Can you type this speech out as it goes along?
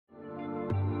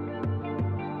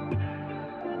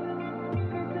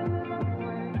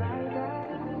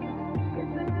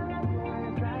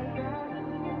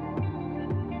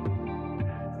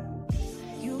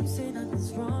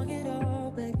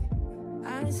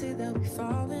see that we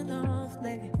falling off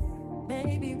lately.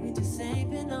 Maybe we just ain't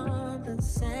been on the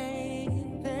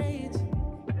same page.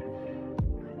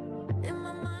 In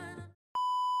my mind,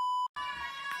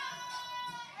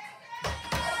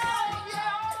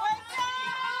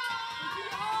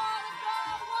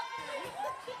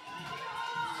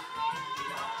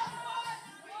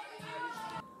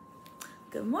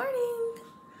 good morning.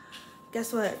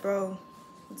 Guess what, bro?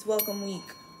 It's welcome week.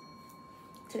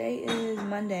 Today is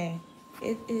Monday.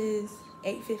 It is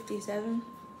 8:57.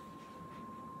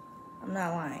 I'm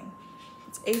not lying.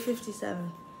 It's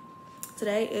 8:57.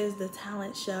 Today is the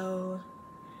talent show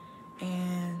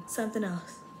and something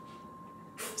else.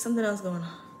 Something else going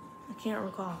on. I can't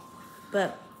recall.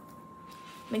 But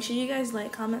make sure you guys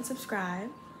like, comment, subscribe.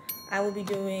 I will be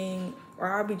doing, or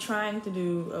I'll be trying to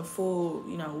do a full,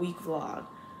 week vlog.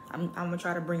 I'm gonna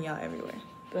try to bring y'all everywhere.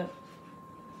 But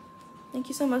thank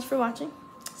you so much for watching.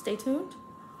 Stay tuned.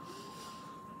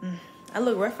 I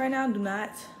look rough right now. I'm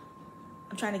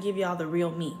trying to give y'all the real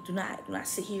me. Do not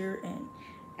sit here and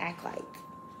act like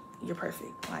you're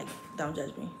perfect. Like, don't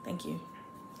judge me. Thank you.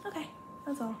 Okay,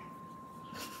 that's all.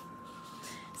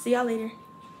 See y'all later.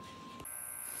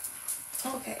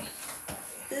 Okay,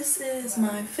 this is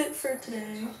my fit for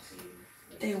today.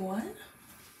 Day 1.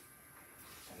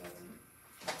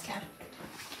 Okay.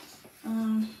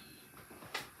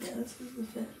 Yeah, this is the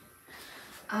fit.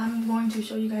 I'm going to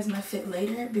show you guys my fit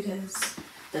later because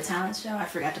the talent show, I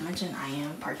forgot to mention, I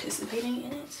am participating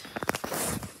in it.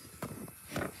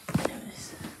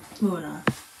 Anyways, moving on.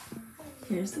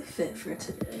 Here's the fit for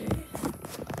today.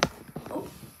 Oh.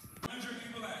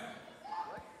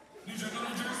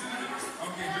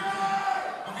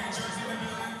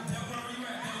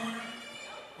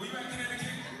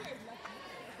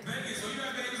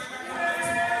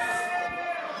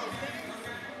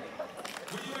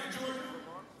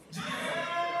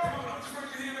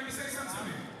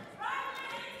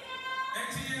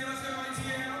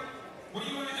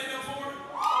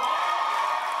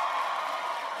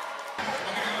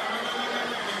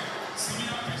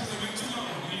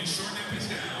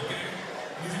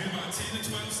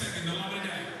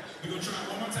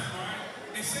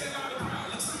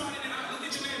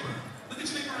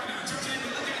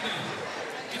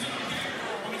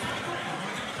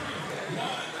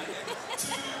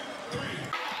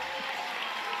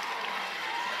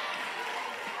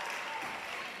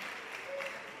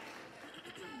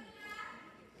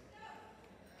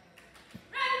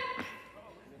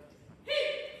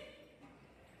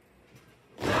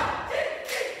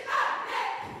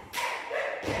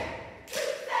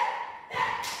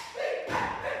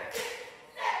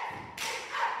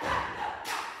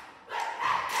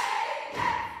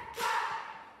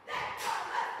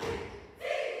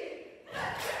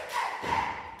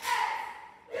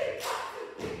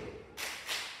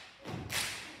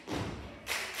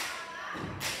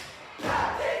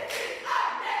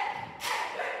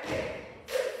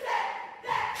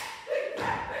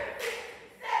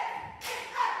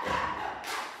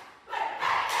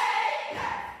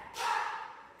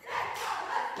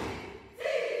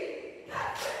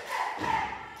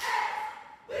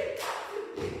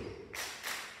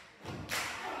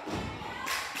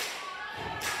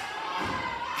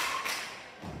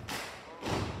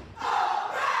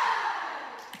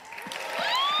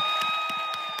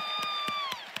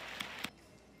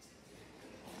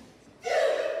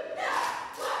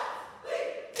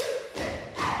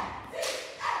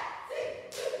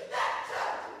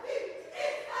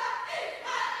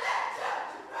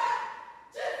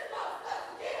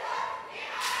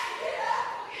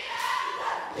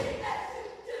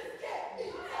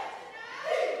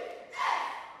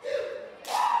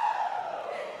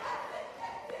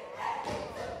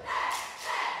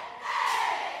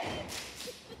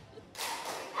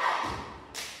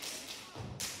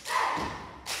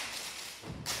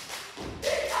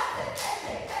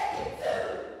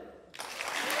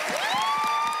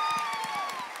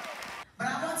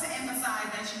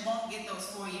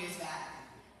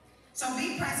 So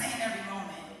be present in every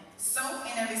moment, soak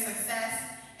in every success,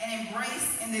 and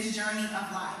embrace in this journey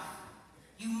of life.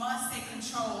 You must take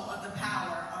control of the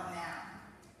power of now.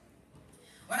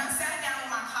 When I sat down with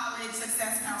my college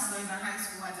success counselors in high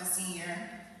school as a senior,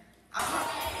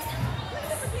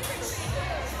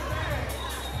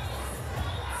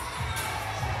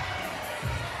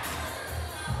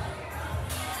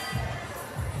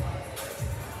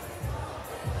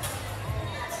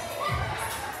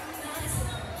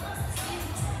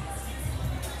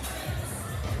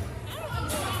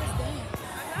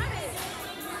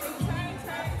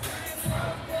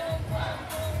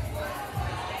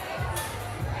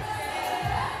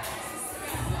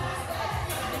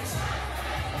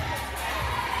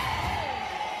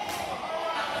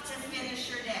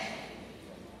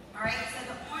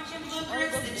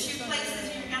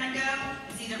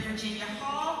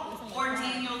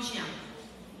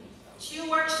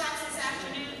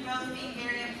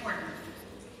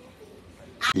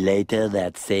 important. Later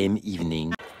that same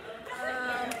evening.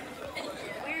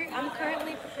 I'm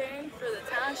currently preparing for the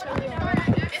talent show.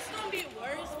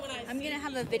 I'm gonna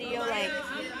have a video like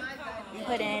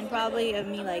put in probably of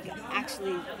me like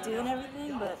actually doing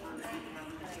everything, but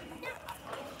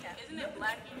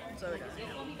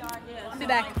I'll be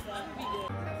back.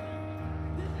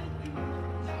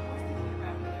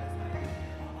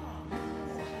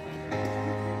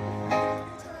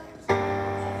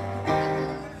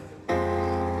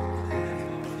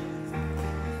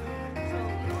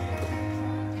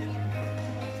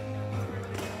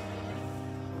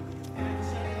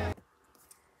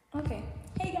 Okay,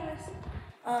 hey guys.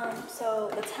 So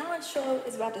the talent show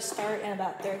is about to start in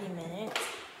about 30 minutes.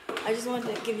 I just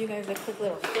wanted to give you guys a quick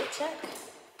little fit check.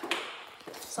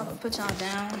 So I'm gonna put y'all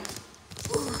down.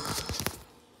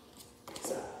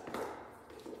 So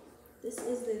this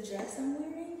is the dress I'm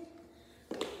wearing.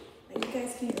 But you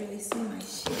guys can't really see my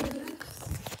shoes.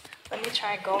 Let me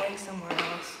try going somewhere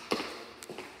else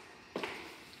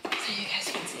so you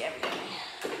guys can see everything.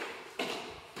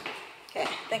 Okay, I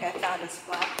think I found a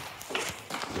spot.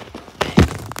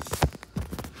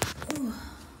 Ooh.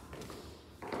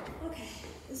 Okay,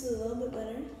 this is a little bit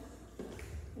better.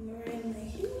 I'm wearing my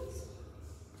heels.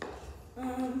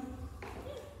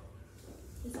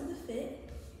 This is the fit.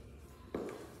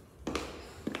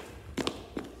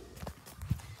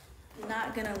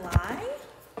 Not gonna lie,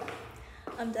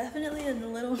 I'm definitely a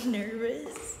little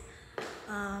nervous,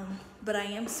 but I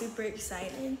am super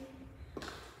excited.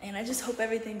 And I just hope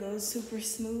everything goes super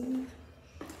smooth.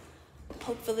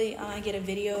 Hopefully I get a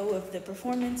video of the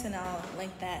performance and I'll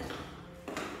link that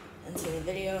into the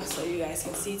video so you guys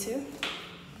can see too.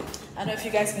 I don't know if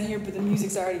you guys can hear, but the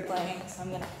music's already playing, so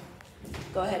I'm gonna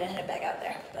go ahead and head back out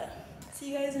there. But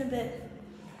see you guys in a bit.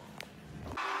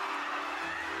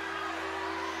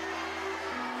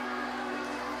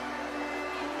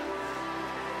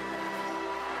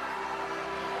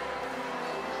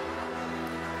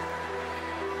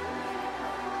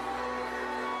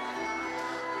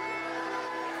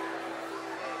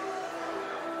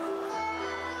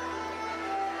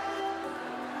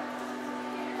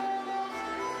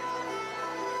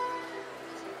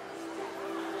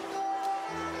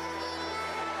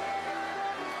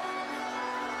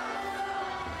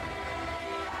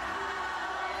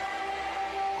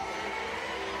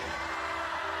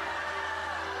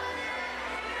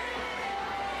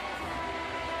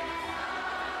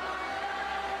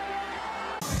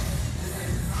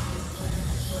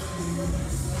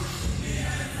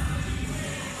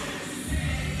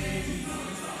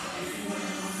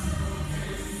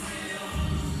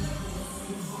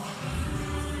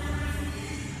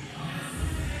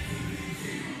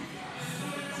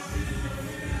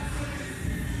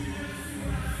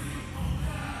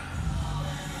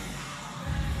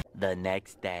 The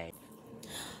next day.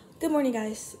 Good morning,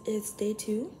 guys. It's day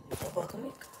 2 of Welcome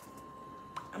Week.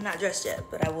 I'm not dressed yet,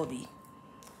 but I will be.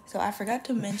 So I forgot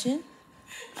to mention,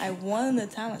 I won the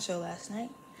talent show last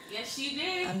night. Yes, she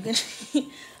did.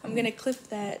 I'm gonna clip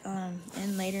that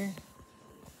in later.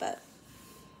 But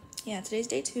yeah, today's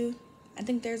day 2. I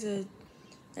think there's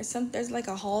like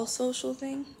a hall social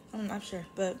thing. I'm not sure,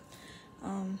 but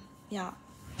yeah,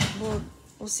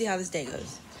 we'll see how this day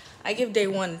goes. I give day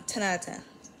 1 10 out of 10.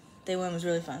 Day 1 was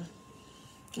really fun.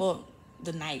 Well,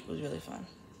 the night was really fun.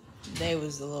 The day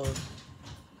was a little,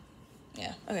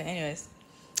 yeah. Okay, anyways,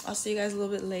 I'll see you guys a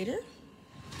little bit later.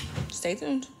 Stay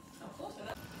tuned.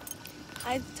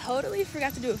 I totally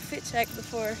forgot to do a fit check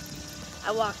before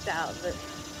I walked out, but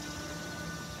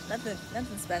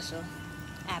nothing special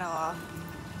at all.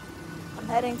 I'm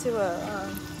heading to a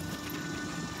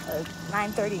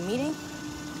 9:30 meeting.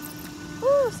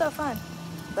 Woo, so fun.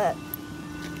 But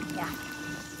yeah,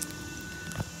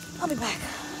 I'll be back.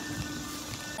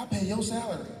 I pay your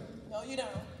salary. No, you don't.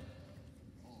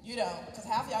 You don't, because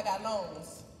half of y'all got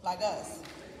loans, like us.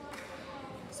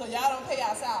 So y'all don't pay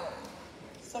our salary.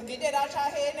 So get that out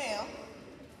y'all head now.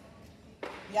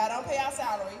 Y'all don't pay our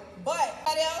salary. But,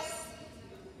 what else?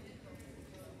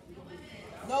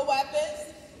 No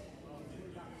weapons.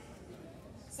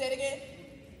 Say it again.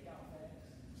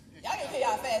 Y'all get kicked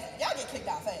out fast. Y'all get kicked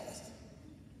out fast.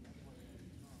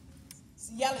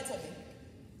 So yell it to me.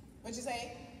 What you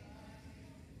say?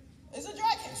 It's a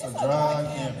dry camp. It's a dry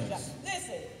campus.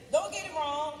 Listen, don't get it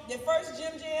wrong. The first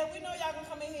gym jam, we know y'all gonna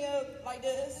come in here like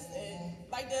this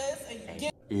and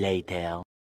get. Later.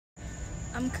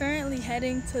 I'm currently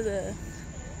heading to the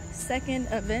second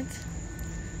event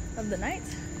of the night.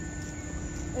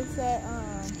 It's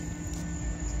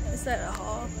at a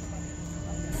hall.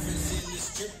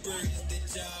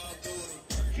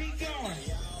 Keep going.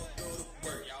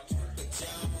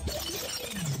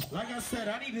 said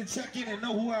I need to check in and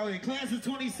know who I was in. Class of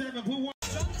 27, put one.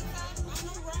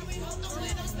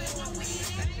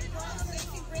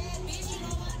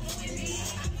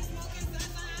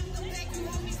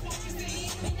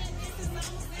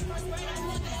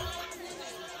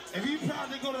 If you proud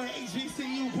to go to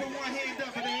HBCU, put one hand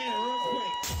up in the air real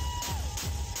quick.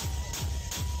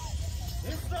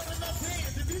 It's not enough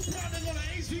hands. If you proud to go to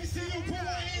HBCU, put one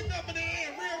hand up in the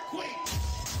air real quick.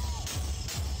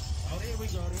 Oh, there we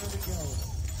go, there we go.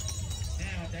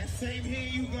 Now, that same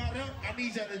hand you got up, I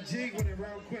need y'all to jig with it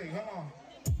real quick. Hold on.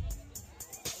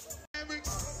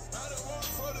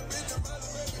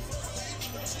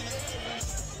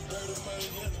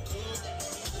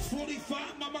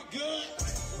 45, mama, good.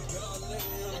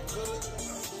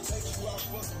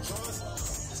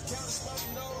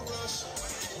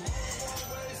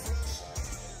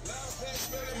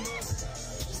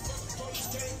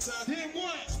 Then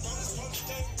what?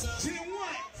 Then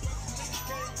what?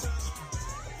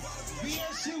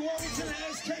 BSU over to the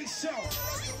SK show.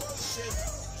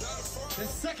 The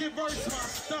second verse my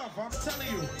stuff, I'm telling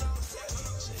you.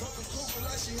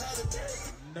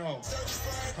 No.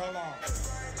 Hold on.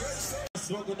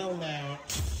 Smoking no loud.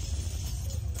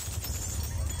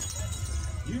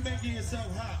 You making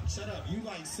yourself hot. Shut up. You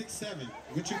like 6'7".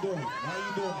 What you doing? Why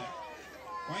you doing that?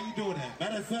 Why you doing that?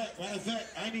 Matter of fact,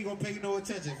 I ain't even gonna pay you no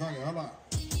attention. Fuck it. Hold on.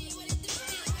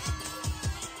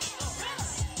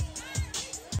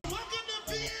 Welcome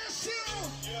to BSU.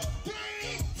 3,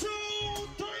 2,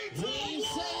 3, 2,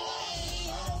 1.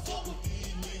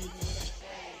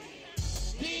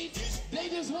 They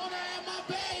just wanna have my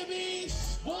baby.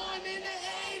 Born in the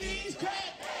 80s,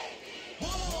 crack.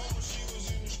 Hold on. She was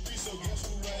in the street, so guess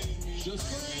who raised me? The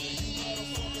screen.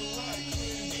 Motherfucking life.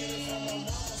 Get it from my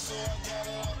mama, so I got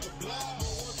her out the block.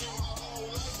 Been working my whole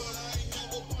life, but I ain't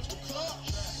never punched the clock.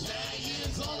 9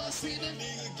 years all I seen a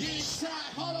nigga get shot.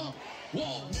 Hold on.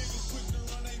 Whoa. Niggas quick to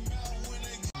run they mouth when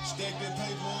they stack that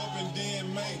paper up and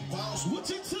then make bounce. What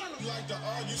you tell them? Like to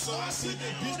argue, so I said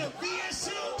that bitch to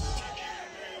BSU.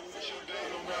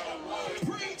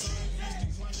 Preach.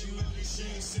 She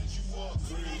ain't sent you up,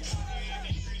 preach.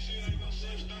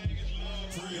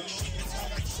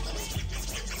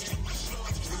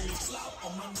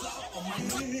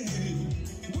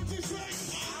 What you say?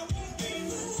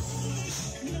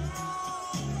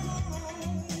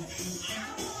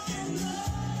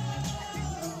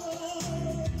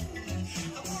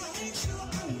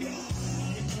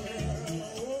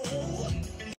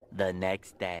 The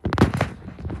next day.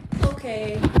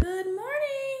 Okay, good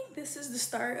morning. This is the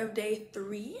start of day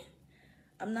 3.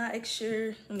 I'm not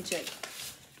sure. Let me check.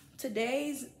 Today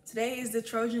is the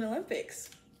Trojan Olympics.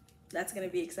 That's gonna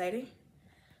be exciting.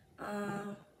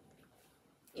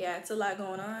 Yeah, it's a lot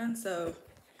going on. So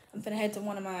I'm gonna head to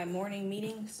one of my morning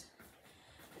meetings,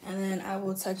 and then I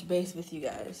will touch base with you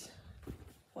guys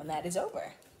when that is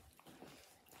over.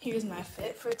 Here's my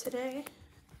fit for today.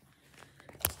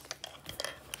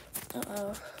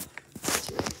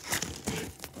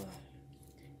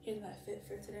 Here's my fit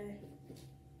for today.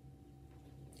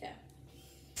 Yeah.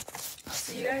 I'll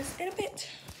see you guys in a bit.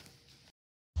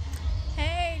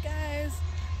 Hey guys,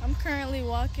 I'm currently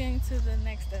walking to the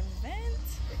next event.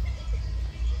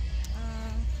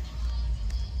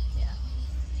 Yeah.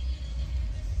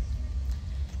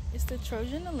 It's the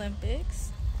Trojan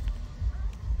Olympics.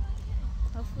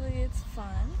 Hopefully it's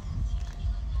fun.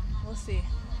 We'll see.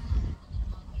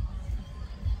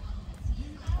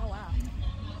 Oh wow.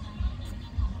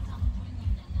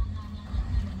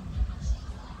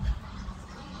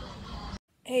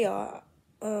 Hey y'all,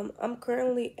 I'm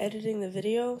currently editing the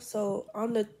video. So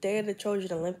on the day of the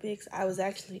Trojan Olympics, I was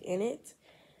actually in it,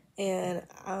 and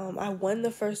I won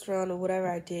the first round of whatever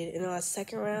I did. And on the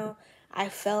second round, I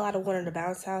fell out of one of the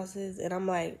bounce houses, and I'm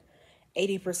like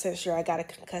 80% sure I got a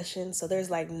concussion. So there's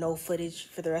like no footage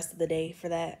for the rest of the day for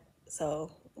that.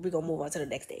 So we're gonna move on to the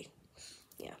next day.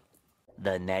 Yeah.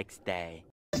 The next day.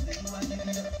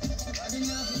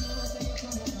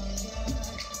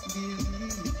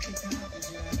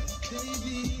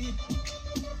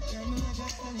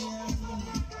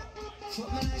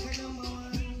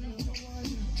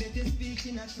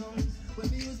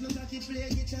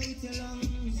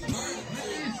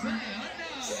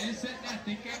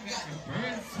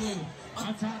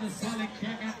 I'm trying to sell it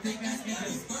crack, I think I get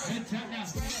it. Turn down.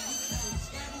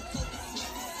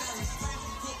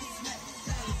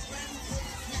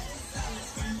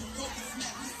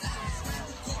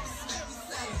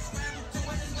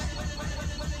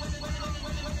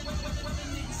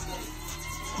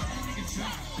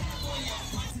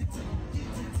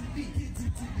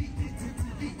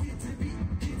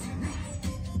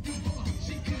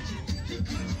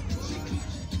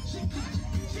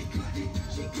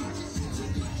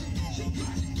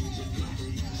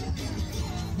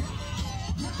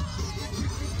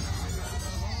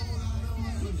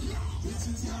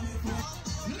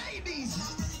 Ladies,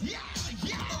 yeah.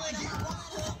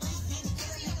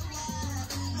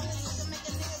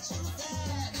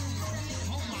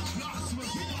 Oh my gosh,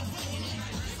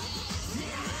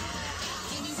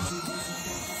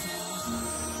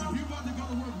 you about to go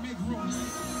to work, make room.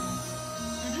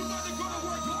 If you about to go to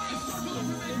work, go ahead, circle up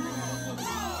and make room.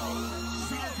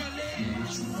 Circle it.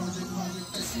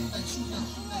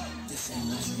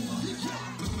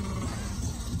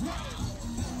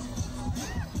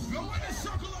 Go in and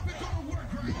circle up and go to work,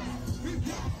 right?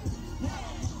 Never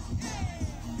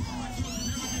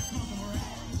get comfortable, right?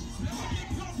 Never get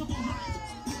comfortable, right?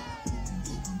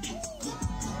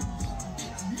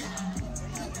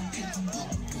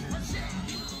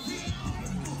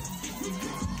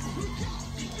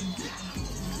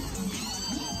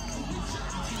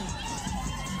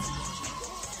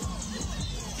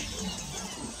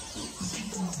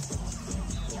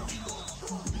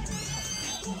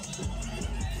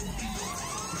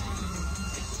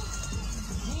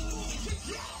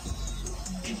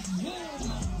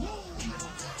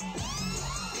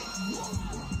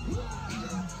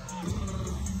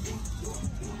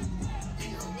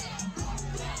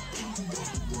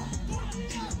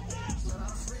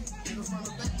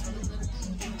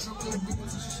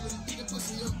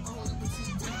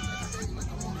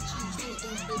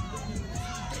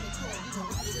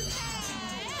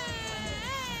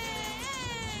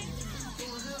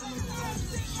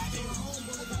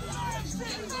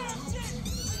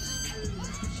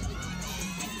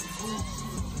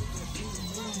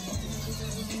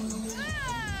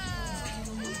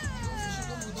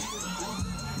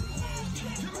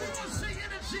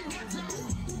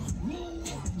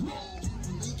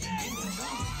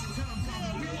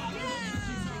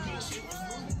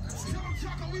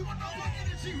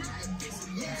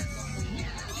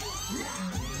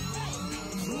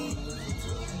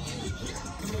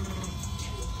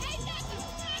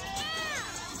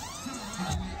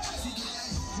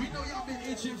 We know y'all been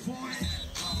itching for it.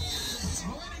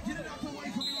 Go ahead and get it out the way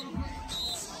for me real quick.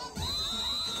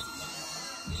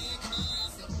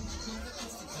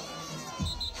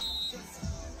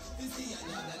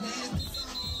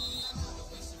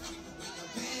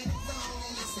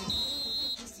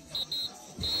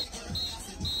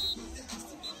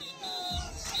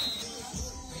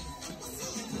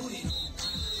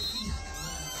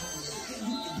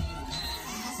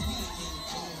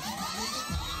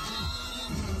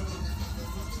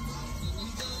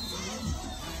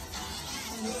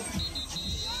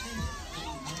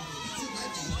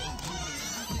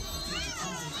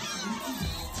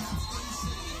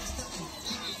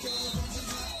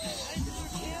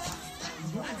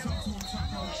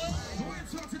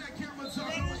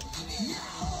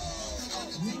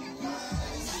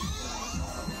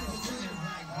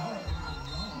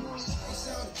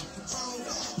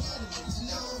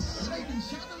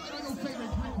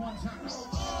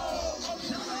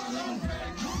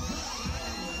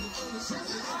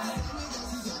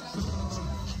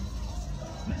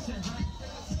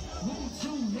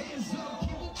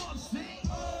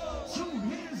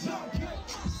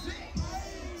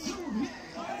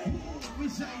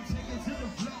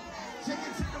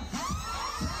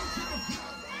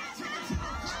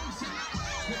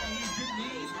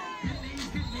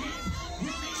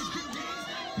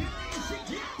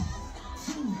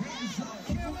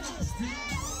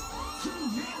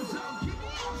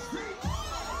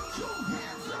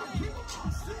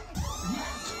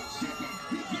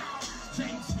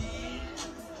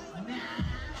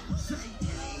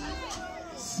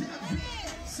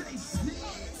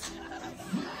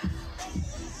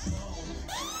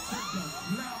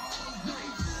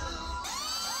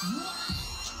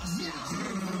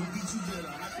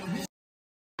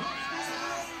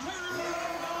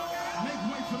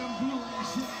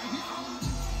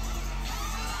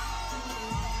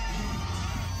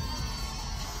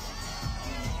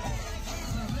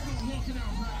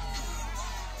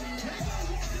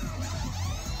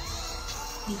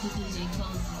 DJ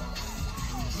Cozy.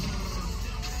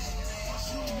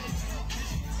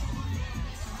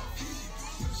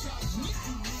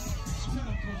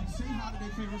 Say hi to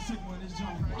their favorite singer in this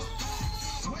jump, right?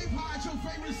 Wave hi at your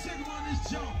favorite singer in this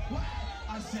jump. What?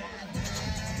 I said,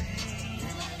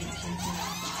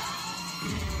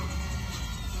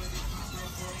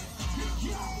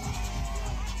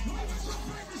 wave at your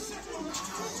favorite singer.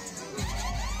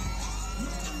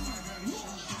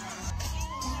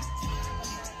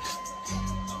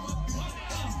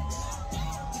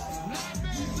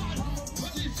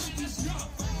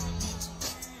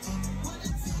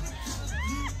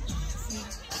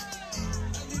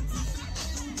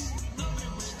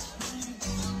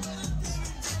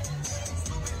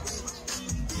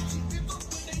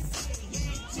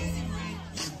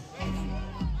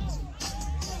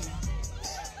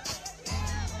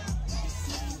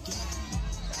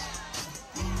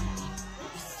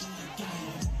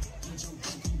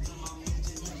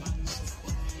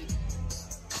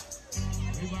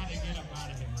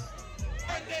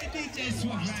 DJ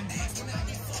Swift, man.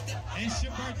 It's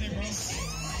your birthday, bro.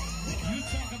 You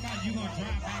talk about you gonna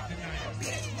drive back tonight.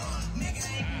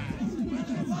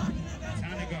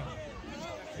 Time to go.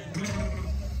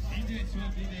 DJ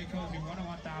Swift, DJ Kobe,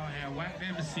 101,000 at Whack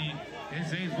Embassy. This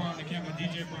is Ace on the camera,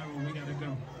 DJ Bravo, we gotta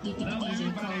go. Love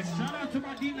everybody. Shout out to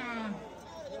my D9.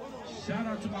 Shout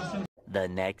out to my son. The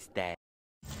next day.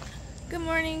 Good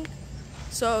morning.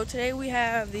 So today we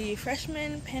have the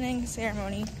freshman pinning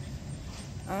ceremony.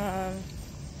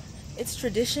 It's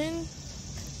tradition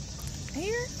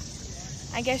here.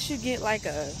 I guess you get like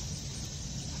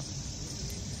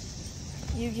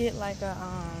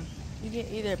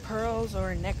either pearls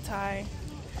or a necktie,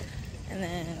 and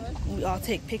then we all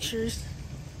take pictures.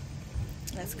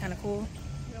 That's kind of cool.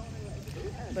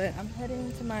 But I'm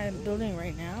heading to my building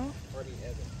right now. Ready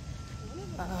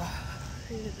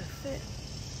to fit.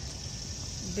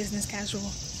 Business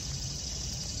casual.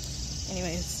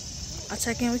 Anyways, I'll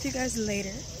check in with you guys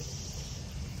later.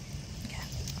 Okay.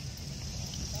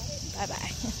 Bye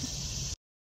bye.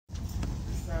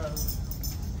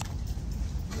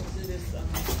 We'll do this.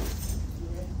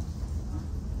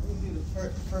 We'll do the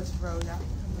first row now.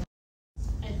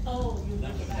 And oh, you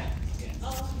like the back.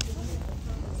 Oh,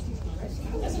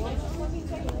 that's okay.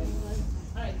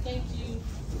 All right, thank you.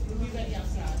 We'll be ready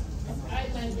outside. All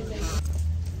right, manager, baby.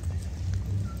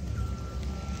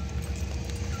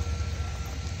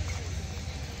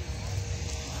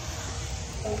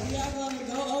 We are going to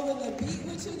go over the beat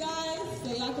with you guys so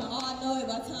y'all can all know it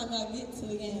by the time y'all get to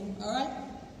the game, all right?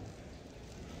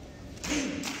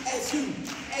 SU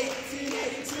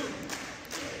 1882.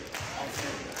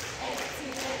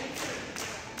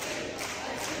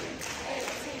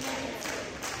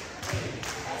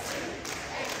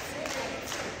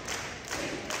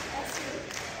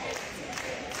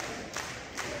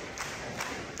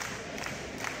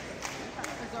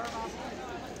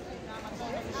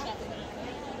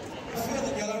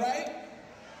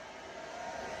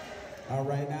 All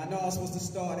right, now I know I was supposed to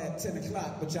start at 10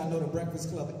 o'clock, but y'all know the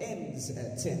Breakfast Club ends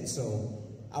at 10, so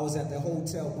I was at the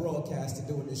hotel broadcaster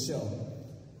doing this show.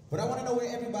 But I want to know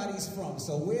where everybody's from,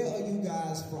 so where are you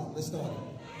guys from? Let's start it.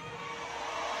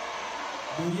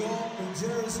 New York, New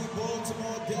Jersey,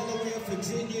 Baltimore, Delaware,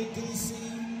 Virginia, DC,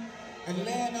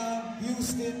 Atlanta,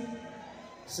 Houston,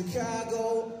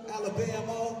 Chicago,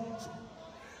 Alabama.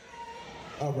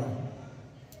 All right.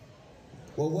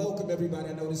 Well, welcome everybody.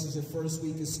 I know this is your first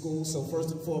week of school, so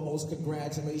first and foremost,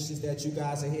 congratulations that you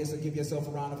guys are here, so give yourself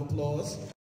a round of applause.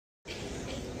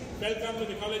 Welcome to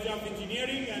the College of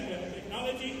Engineering and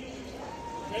Technology.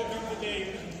 Welcome to the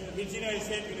Virginia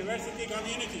State University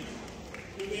community.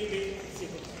 You will be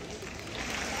seated.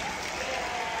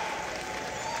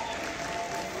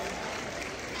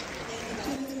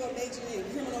 Students who are majoring in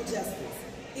criminal justice,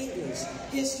 English,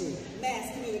 history,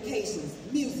 mass communications,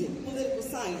 music, political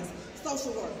science,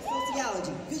 social work,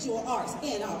 sociology, visual arts,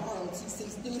 and our ROTC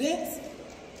students.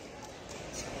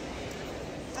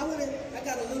 I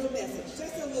got a little message,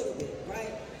 just a little bit,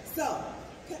 right? So,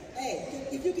 hey,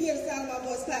 if you can hear the sound of my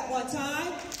voice, clap one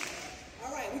time.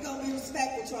 All right, we're gonna be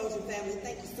respectful, Trojan family.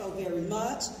 Thank you so very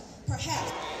much.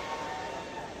 Perhaps.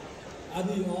 I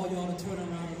need all y'all to turn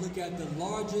around and look at the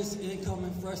largest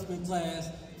incoming freshman class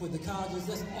for the colleges.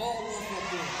 That's all of us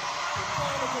up there.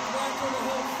 Prepare to congratulate the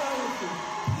health sciences.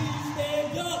 Please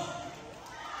stand up.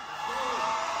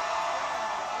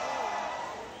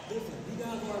 Listen, you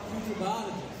guys are our future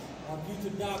biologists, our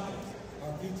future doctors,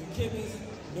 our future chemists,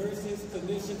 nurses,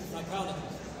 clinicians, and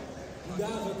psychologists. You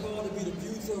guys are called to be the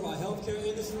future of our healthcare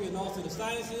industry and also the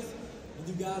sciences. And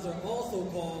you guys are also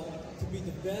called to be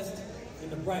the best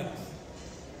and the brightest.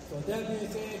 So with that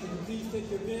being said, can you please take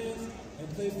your pens and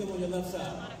place them on your left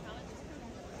side.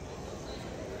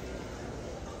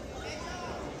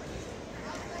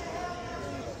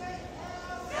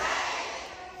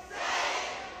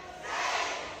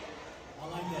 I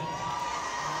like that.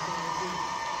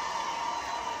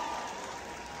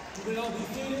 You can all be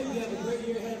seated. We have a great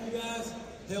year ahead of you guys.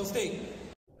 Hail State.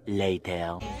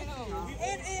 Later.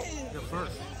 The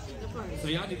first. So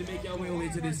y'all need to make y'all way over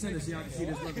to this center so y'all can see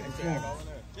this lovely performance.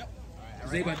 Yep.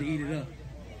 Cause they about to eat it up.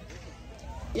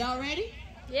 Y'all ready?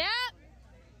 Yep.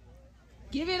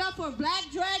 Give it up for Black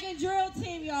Dragon Drill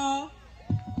Team, y'all.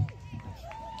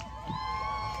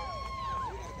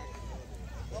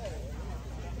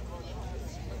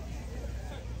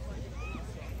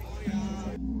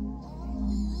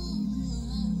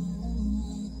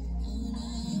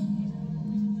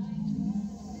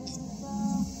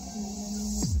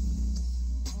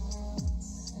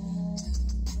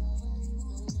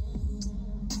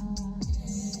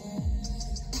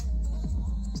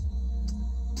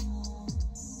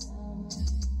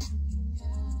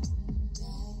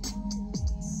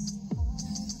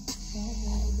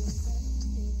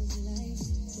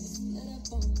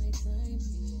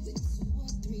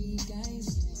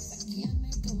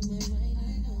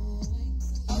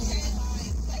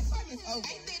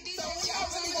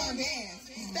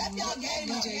 Clap y'all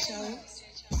game up. DJ Show.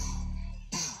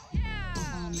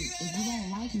 If you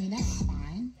don't like me, that's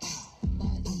fine.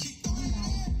 But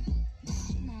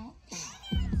no.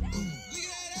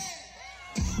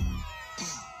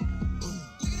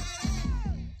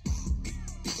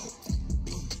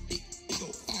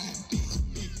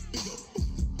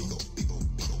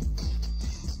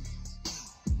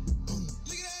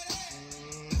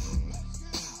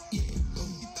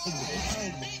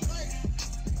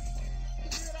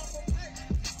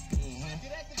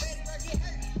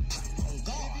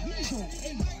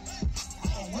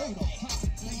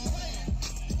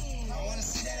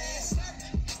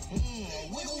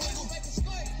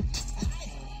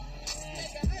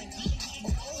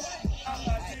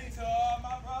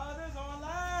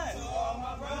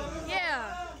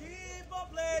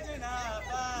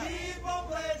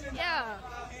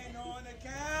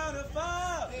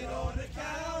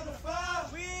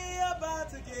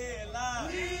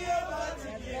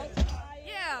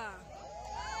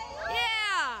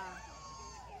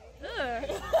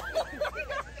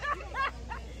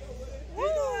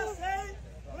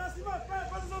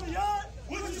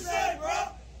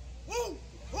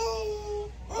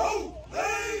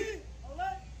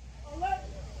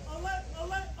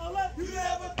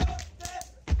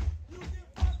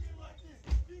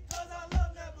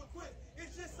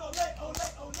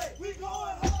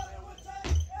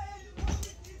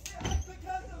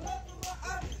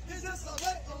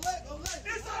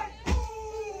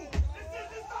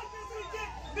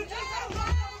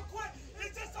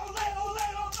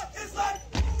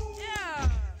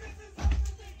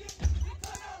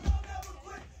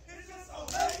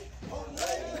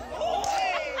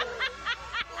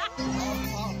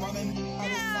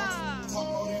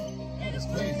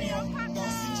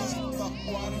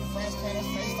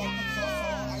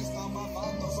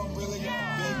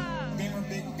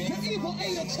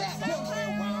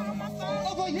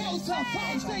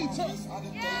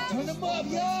 Turn them up,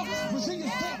 y'all. Virginia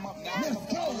Tech.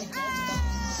 Let's go.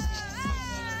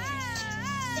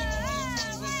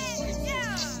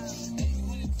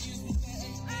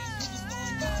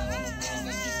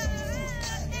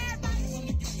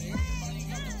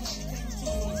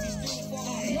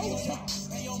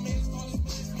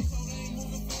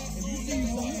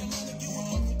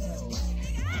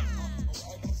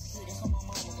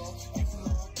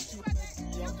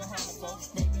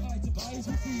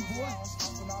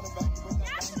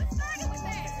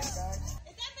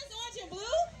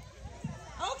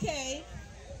 Okay.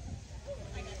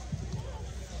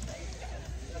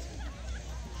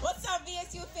 What's up,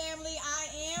 VSU family? I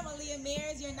am Aaliyah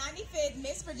Mears, your 95th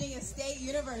Miss Virginia State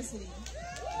University.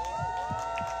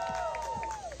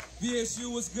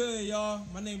 VSU, what's good, y'all?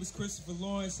 My name is Christopher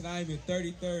Lawrence, and I am your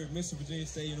 33rd Miss Virginia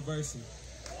State University.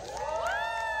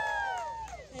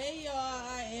 Hey, y'all.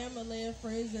 I am Alea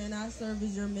Fraser, and I serve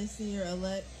as your Miss Senior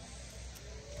elect.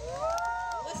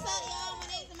 What's up, y'all? My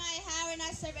name is Amaya Howard, and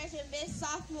I serve as your Miss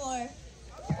Sophomore.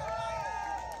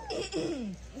 Can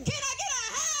I get a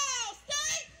Hell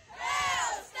State?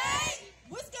 Hell State!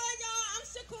 What's good, y'all? I'm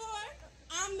Shakur.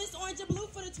 I'm Miss Orange and Blue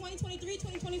for the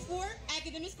 2023-2024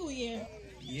 academic school year.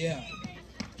 Yeah.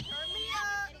 Turn me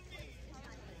up.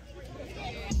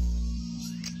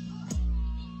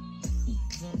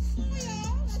 Come on,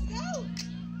 y'all. Let's go.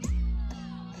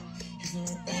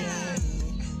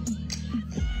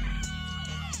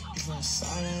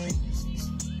 Silent.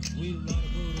 We love to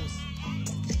do this.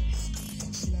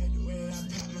 She like the way that I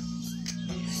pop my.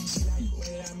 She like the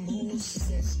way that I move. She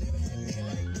said she never had a nigga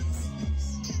like this.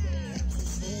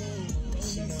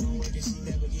 She never work and she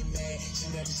never get mad. She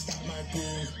never stop my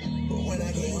groove. But when I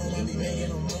get home, I be making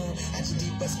them wrong. I just be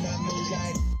bust my moves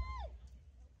like.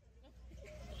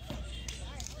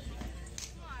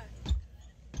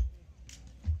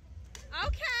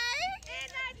 Okay. In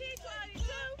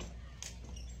 1922.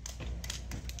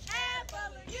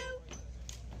 FLU.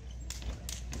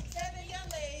 7 young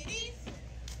ladies.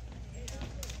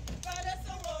 For the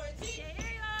sorority.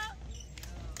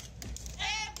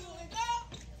 And blue and gold.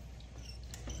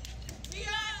 We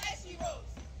are as she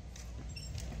rose.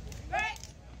 Break.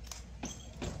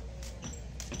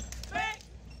 Break.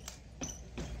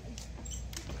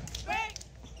 Break.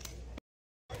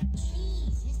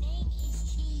 Cheese. His name is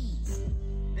Cheese.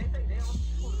 They think they don't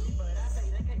support me, but I say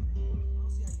they can't. I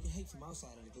don't see how you can hate from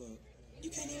outside of the club. You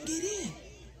can't even get in.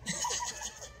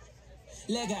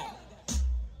 Leg out.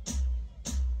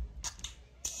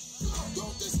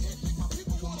 Don't this hit make my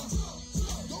people wanna.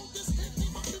 Don't this hit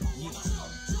make my people wanna.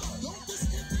 Don't this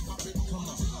hit make my people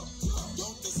wanna.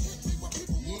 Don't this hit make my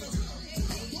people wanna. Don't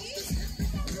this hit make my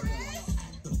people wanna.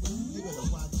 You better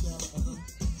watch out.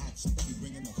 Hot shit be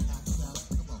bringing the cops out.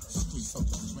 Come on.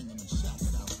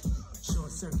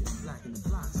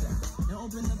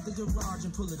 garage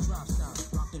and pull a drop shot.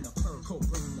 Locked in the fur coat,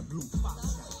 bringing the blue pop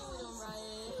shot.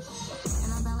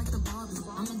 And I bad like the Barbie.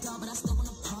 I'm a doll, but I still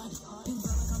wanna party.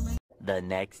 The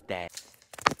next day.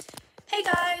 Hey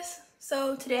guys,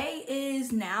 so today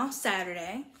is now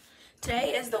Saturday.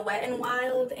 Today is the Wet and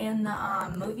Wild and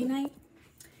the movie night.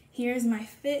 Here's my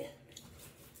fit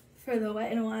for the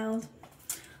Wet and Wild.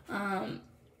 I'm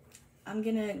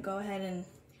gonna go ahead and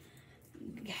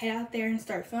head out there and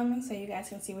start filming so you guys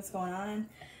can see what's going on.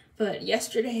 But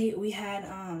yesterday we had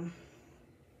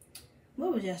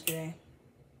what was yesterday?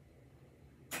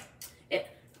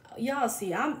 Y'all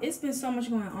see, it's been so much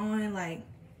going on. Like,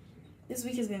 this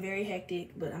week has been very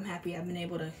hectic, but I'm happy I've been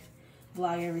able to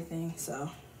vlog everything.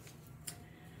 So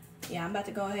yeah, I'm about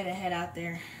to go ahead and head out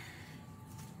there.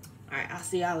 All right, I'll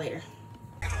see y'all later.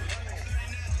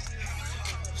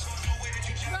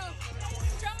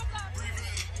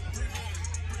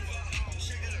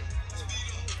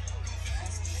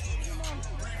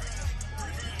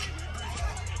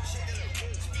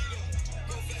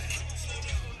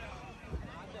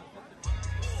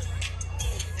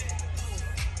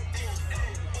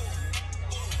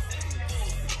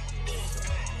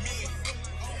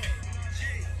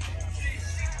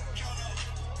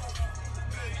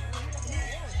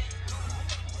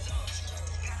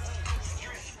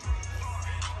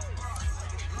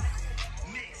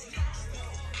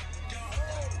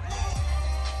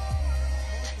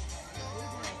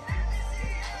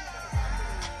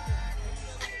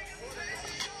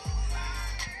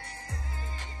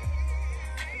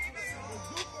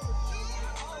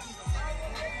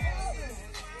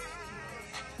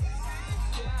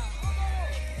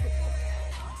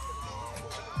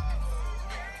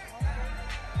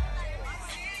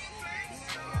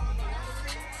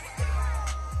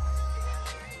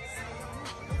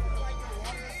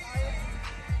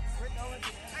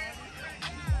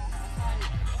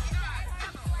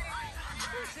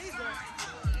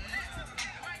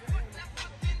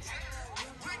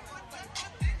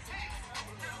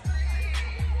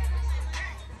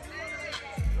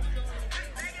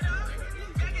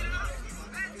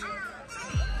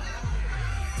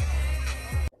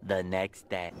 The next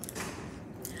day.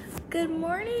 Good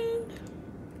morning.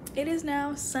 It is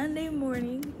now Sunday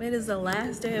morning. It is the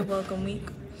last day of Welcome Week.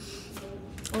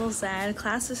 A little sad.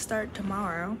 Classes start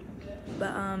tomorrow,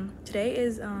 but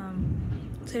today's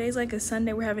like a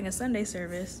Sunday. We're having a Sunday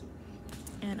service,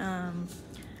 and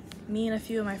me and a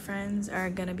few of my friends are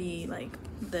gonna be like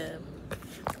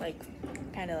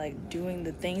kind of like doing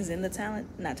the things in the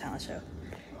not talent show.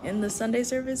 In the Sunday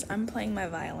service, I'm playing my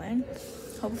violin.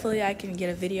 Hopefully I can get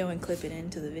a video and clip it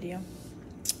into the video.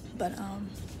 But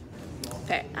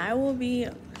okay, I will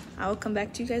come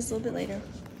back to you guys a little bit later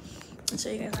and show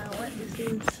you guys how wet this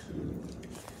is.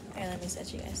 Okay, let me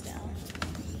set you guys down.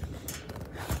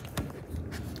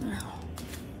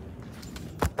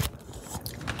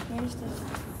 Here's the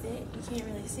fit. You can't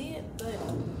really see it, but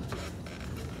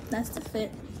that's the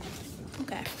fit.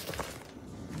 Okay.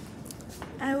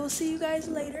 I will see you guys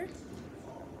later.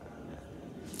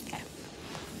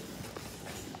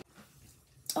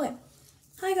 Okay,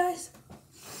 hi guys.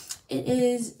 It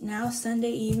is now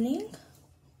Sunday evening.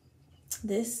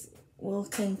 This will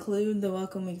conclude the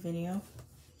Welcome Week video.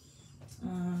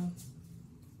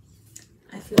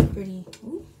 I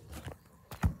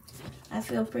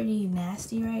feel pretty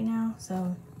nasty right now,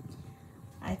 so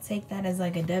I take that as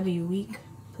like a W week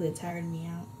because it tired me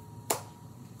out.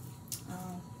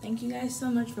 Thank you guys so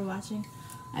much for watching.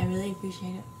 I really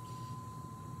appreciate it.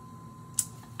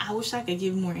 I wish I could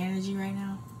give more energy right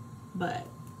now, but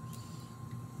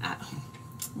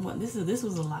this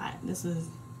was a lot. This is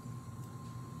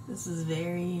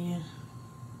very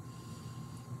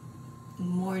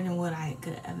more than what I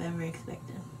could have ever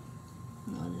expected.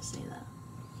 I'll just say that.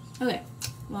 Okay,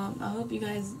 well, I hope you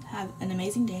guys have an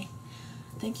amazing day.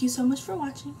 Thank you so much for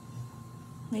watching.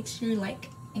 Make sure you like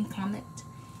and comment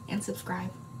and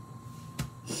subscribe.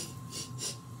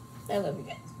 I love you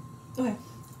guys. Okay,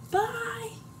 bye.